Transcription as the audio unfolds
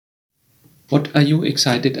What are you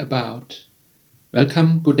excited about?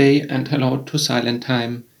 Welcome, good day, and hello to Silent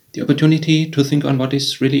Time, the opportunity to think on what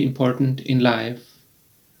is really important in life.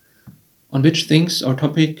 On which things or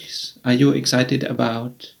topics are you excited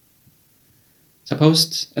about?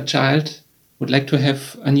 Suppose a child would like to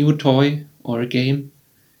have a new toy or a game.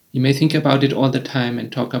 You may think about it all the time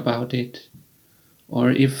and talk about it.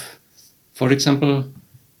 Or if, for example,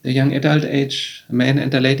 the young adult age, a man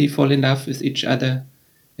and a lady fall in love with each other,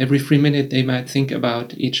 every 3 minutes they might think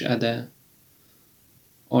about each other.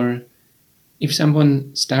 Or if an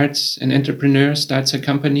entrepreneur starts a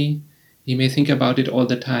company, he may think about it all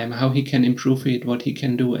the time, how he can improve it, what he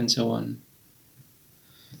can do, and so on.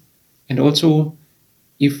 And also,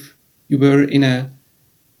 if you were in a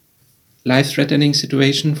life-threatening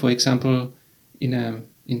situation, for example, in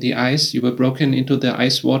the ice, you were broken into the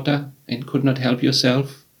ice water and could not help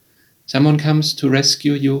yourself, someone comes to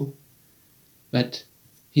rescue you, but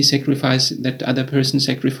that other person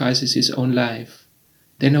sacrifices his own life.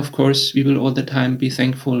 Then, of course, we will all the time be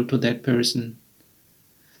thankful to that person.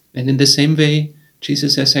 And in the same way,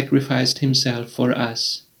 Jesus has sacrificed himself for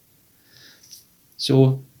us.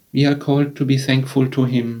 So we are called to be thankful to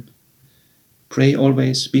him. Pray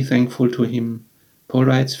always, be thankful to him. Paul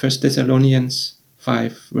writes 1 Thessalonians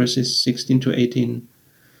 5, verses 16 to 18.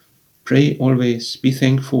 Pray always, be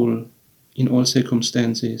thankful in all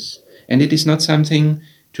circumstances. And it is not something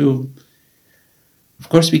of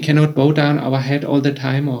course, we cannot bow down our head all the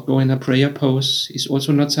time or go in a prayer pose. It's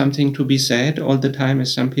also not something to be sad all the time,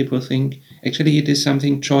 as some people think. Actually, it is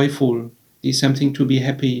something joyful. It is something to be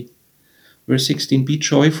happy. Verse 16, be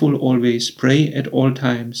joyful always, pray at all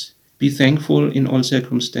times, be thankful in all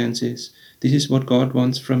circumstances. This is what God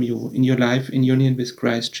wants from you in your life in union with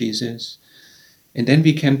Christ Jesus. And then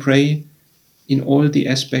we can pray in all the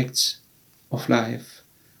aspects of life.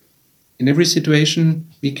 In every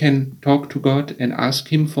situation, we can talk to God and ask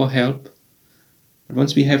him for help. But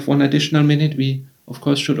once we have one additional minute, we, of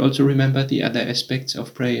course, should also remember the other aspects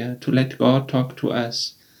of prayer, to let God talk to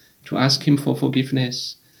us, to ask him for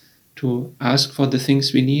forgiveness, to ask for the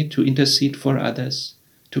things we need, to intercede for others,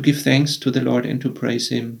 to give thanks to the Lord and to praise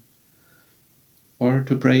him. Or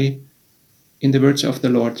to pray in the words of the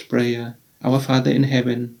Lord's Prayer, Our Father in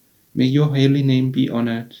heaven, may your holy name be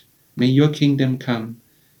honored, may your kingdom come.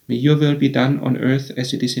 May your will be done on earth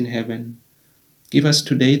as it is in heaven. Give us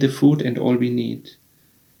today the food and all we need.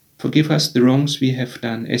 Forgive us the wrongs we have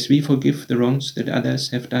done, as we forgive the wrongs that others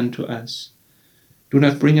have done to us. Do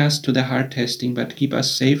not bring us to the hard testing, but keep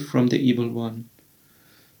us safe from the evil one.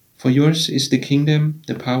 For yours is the kingdom,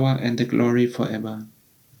 the power, and the glory forever.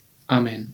 Amen.